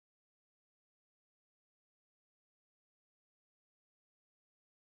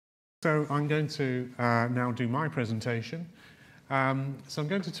So I'm going to now do my presentation. So I'm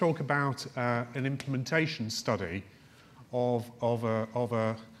going to talk about an implementation study of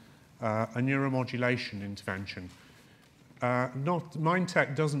a neuromodulation intervention.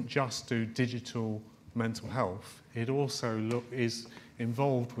 Mindtech doesn't just do digital mental health. It also is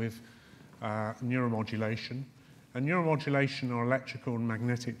involved with neuromodulation. And neuromodulation are electrical and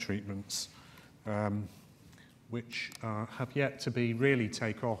magnetic treatments which have yet to be really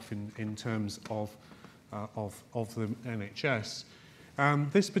take off in terms of the NHS.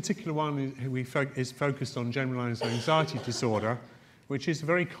 This particular one is focused on generalized anxiety disorder, which is a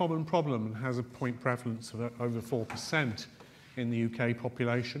very common problem and has a point prevalence of over 4% in the UK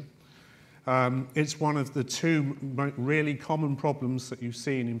population. It's one of the two really common problems that you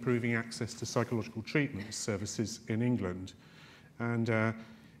see in improving access to psychological treatment services in England. And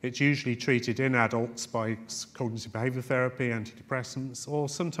it's usually treated in adults by cognitive behavior therapy, antidepressants, or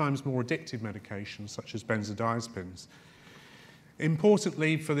sometimes more addictive medications such as benzodiazepines.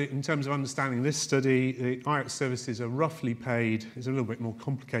 Importantly, in terms of understanding this study, the IACT services are roughly paid, it's a little bit more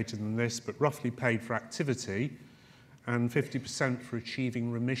complicated than this, but roughly paid for activity and 50% for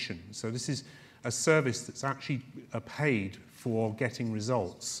achieving remission. So this is a service that's actually paid for getting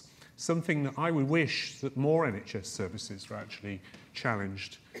results. Something that I would wish that more NHS services were actually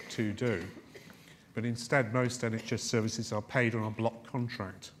challenged to do. But instead, most NHS services are paid on a block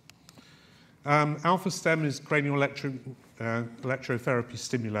contract. Alpha-Stim is cranial electrotherapy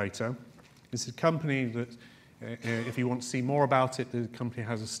stimulator. It's a company that, if you want to see more about it, the company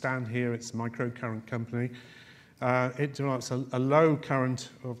has a stand here. It's a microcurrent company. It develops a low current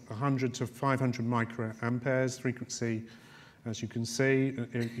of 100 to 500 microamperes frequency. As you can see,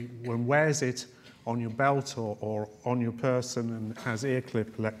 one wears it on your belt or on your person and has ear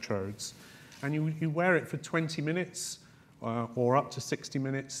clip electrodes. And you wear it for 20 minutes or up to 60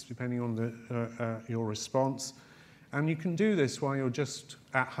 minutes, depending on your response. And you can do this while you're just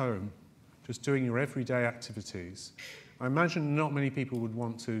at home, just doing your everyday activities. I imagine not many people would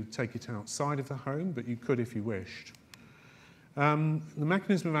want to take it outside of the home, but you could if you wished. The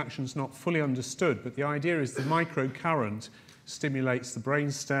mechanism of action is not fully understood, but the idea is the microcurrent stimulates the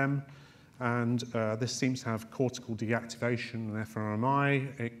brainstem, and this seems to have cortical deactivation and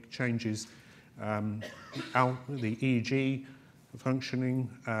fMRI. It changes the EEG functioning.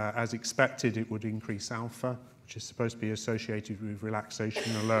 As expected, it would increase alpha, which is supposed to be associated with relaxation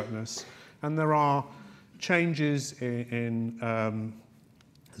and alertness. And there are changes in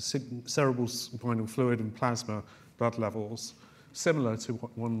cerebral spinal fluid and plasma blood levels, similar to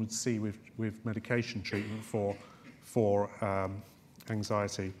what one would see with medication treatment for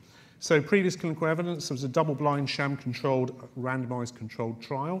anxiety. So previous clinical evidence, there was a double-blind, sham-controlled, randomized controlled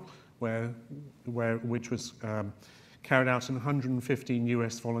trial which was carried out in 115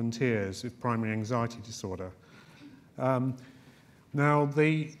 US volunteers with primary anxiety disorder. Now,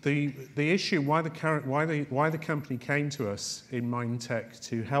 the issue why the company came to us in Mindtech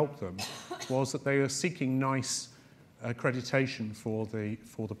to help them was that they were seeking NICE accreditation for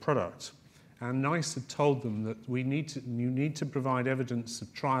the product. And NICE had told them that you need to provide evidence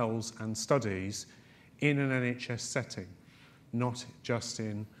of trials and studies in an NHS setting, not just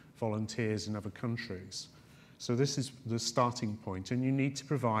in volunteers in other countries. So this is the starting point, and you need to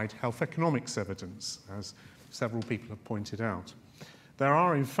provide health economics evidence, as several people have pointed out. There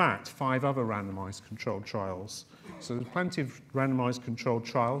are, in fact, 5 other randomized controlled trials. So there's plenty of randomized controlled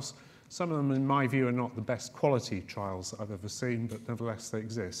trials. Some of them, in my view, are not the best quality trials that I've ever seen, but nevertheless they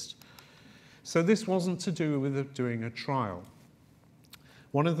exist. So this wasn't to do with doing a trial.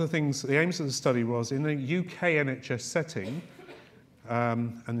 One of the things, the aims of the study was in a UK NHS setting,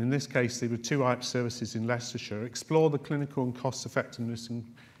 and in this case there were 2 IACT services in Leicestershire, explore the clinical and cost effectiveness in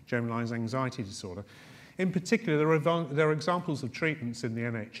generalized anxiety disorder. In particular, there are examples of treatments in the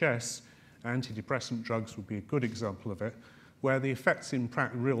NHS, antidepressant drugs would be a good example of it, where the effects in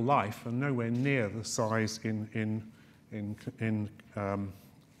real life are nowhere near the size in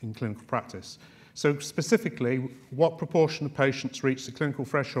clinical practice. So specifically, what proportion of patients reach the clinical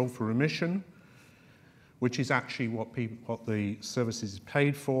threshold for remission, which is actually what the services is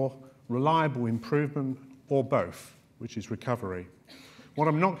paid for, reliable improvement, or both, which is recovery. What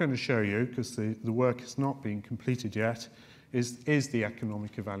I'm not going to show you, because the work is not being completed yet, is the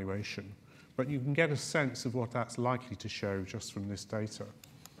economic evaluation. But you can get a sense of what that's likely to show just from this data.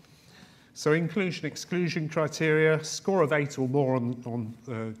 So inclusion-exclusion criteria, score of 8 or more on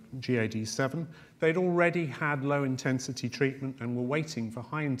GAD-7. They'd already had low-intensity treatment and were waiting for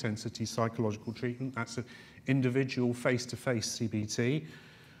high-intensity psychological treatment. That's an individual face-to-face CBT.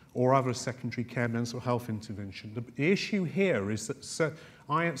 or other secondary care mental health intervention. The issue here is that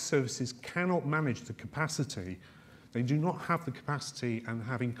IAPT services cannot manage the capacity. They do not have the capacity and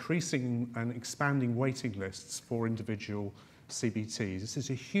have increasing and expanding waiting lists for individual CBTs. This is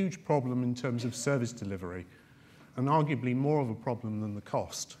a huge problem in terms of service delivery, and arguably more of a problem than the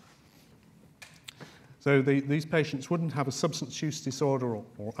cost. So these patients wouldn't have a substance use disorder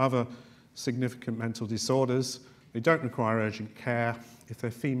or other significant mental disorders. They don't require urgent care. If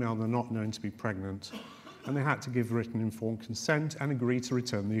they're female, they're not known to be pregnant. And they had to give written informed consent and agree to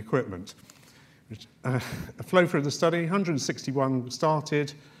return the equipment. A flow through the study, 161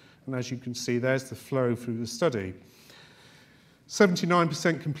 started, and as you can see, there's the flow through the study.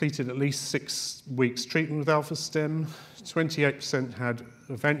 79% completed at least 6 weeks treatment with Alpha-Stim, 28%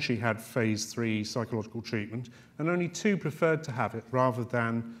 eventually had phase 3 psychological treatment, and only 2 preferred to have it rather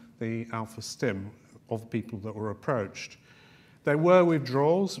than the Alpha-Stim of people that were approached. There were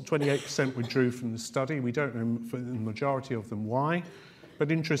withdrawals, 28% withdrew from the study. We don't know for the majority of them why,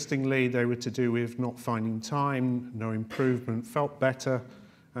 but interestingly, they were to do with not finding time, no improvement, felt better,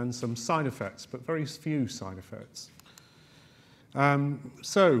 and some side effects, but very few side effects.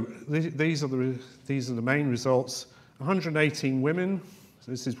 So these are the main results. 118 women,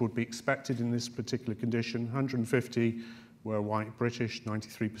 so this would be expected in this particular condition. 150 were white British,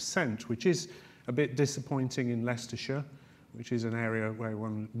 93%, which is a bit disappointing in Leicestershire, which is an area where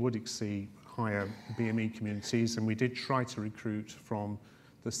one would see higher BME communities, and we did try to recruit from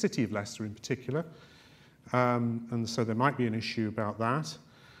the city of Leicester in particular, and so there might be an issue about that.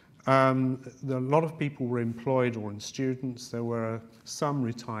 A lot of people were employed or in students. There were some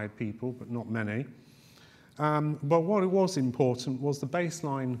retired people, but not many. But what was important was the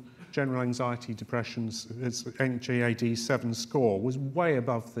baseline general anxiety depression's NGAD-7 score was way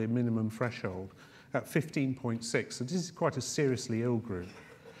above the minimum threshold at 15.6. So this is quite a seriously ill group.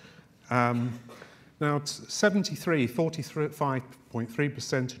 Now,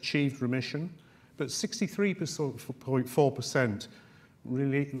 45.3% achieved remission, but 63.4%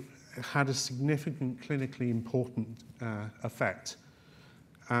 really had a significant clinically important effect,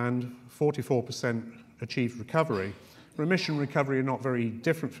 and 44% achieved recovery. Remission and recovery are not very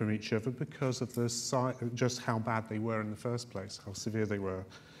different from each other because of just how bad they were in the first place, how severe they were.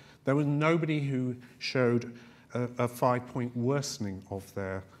 There was nobody who showed a 5-point worsening of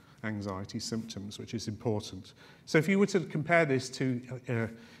their anxiety symptoms, which is important. So if you were to compare this to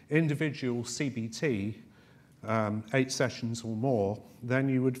individual CBT, 8 sessions or more, then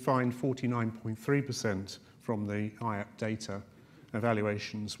you would find 49.3% from the IAPT data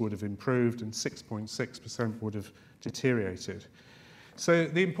evaluations would have improved and 6.6% would have deteriorated. So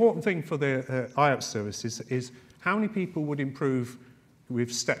the important thing for the IAPT services is how many people would improve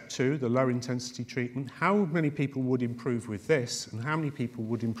with step 2, the low intensity treatment, how many people would improve with this, and how many people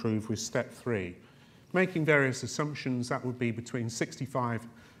would improve with step 3. Making various assumptions, that would be between 65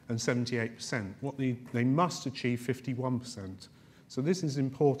 and 78%. They must achieve 51%. So this is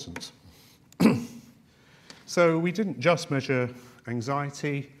important. So we didn't just measure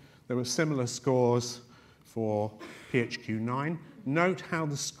anxiety. There were similar scores for PHQ-9. Note how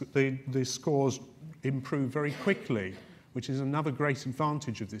the scores improve very quickly, which is another great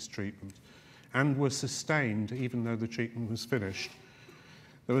advantage of this treatment, and were sustained even though the treatment was finished.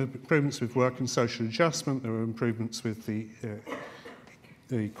 There were improvements with work and social adjustment. There were improvements with the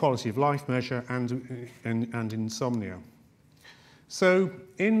quality of life measure and insomnia. So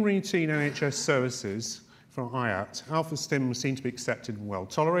in routine NHS services for IAPT, Alpha-Stim was seen to be accepted and well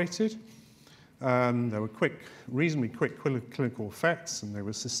tolerated. There were reasonably quick clinical effects, and they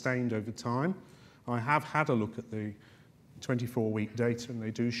were sustained over time. I have had a look at the 24-week data, and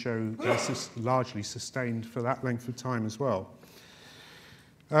they do show they're largely sustained for that length of time as well.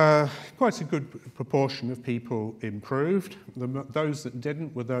 Quite a good proportion of people improved. Those that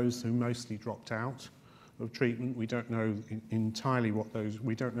didn't were those who mostly dropped out of treatment. We don't know entirely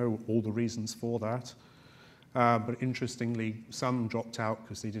we don't know all the reasons for that. But interestingly, some dropped out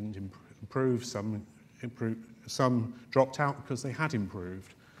because they didn't improve, some dropped out because they had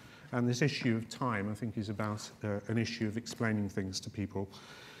improved. And this issue of time, I think, is about an issue of explaining things to people.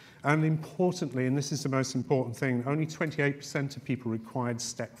 And importantly, and this is the most important thing, only 28% of people required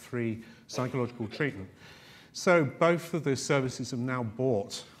step 3 psychological treatment. So both of the services have now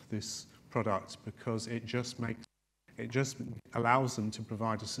bought this product because it just allows them to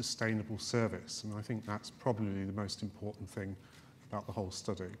provide a sustainable service. And I think that's probably the most important thing about the whole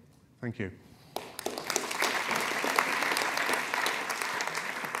study. Thank you.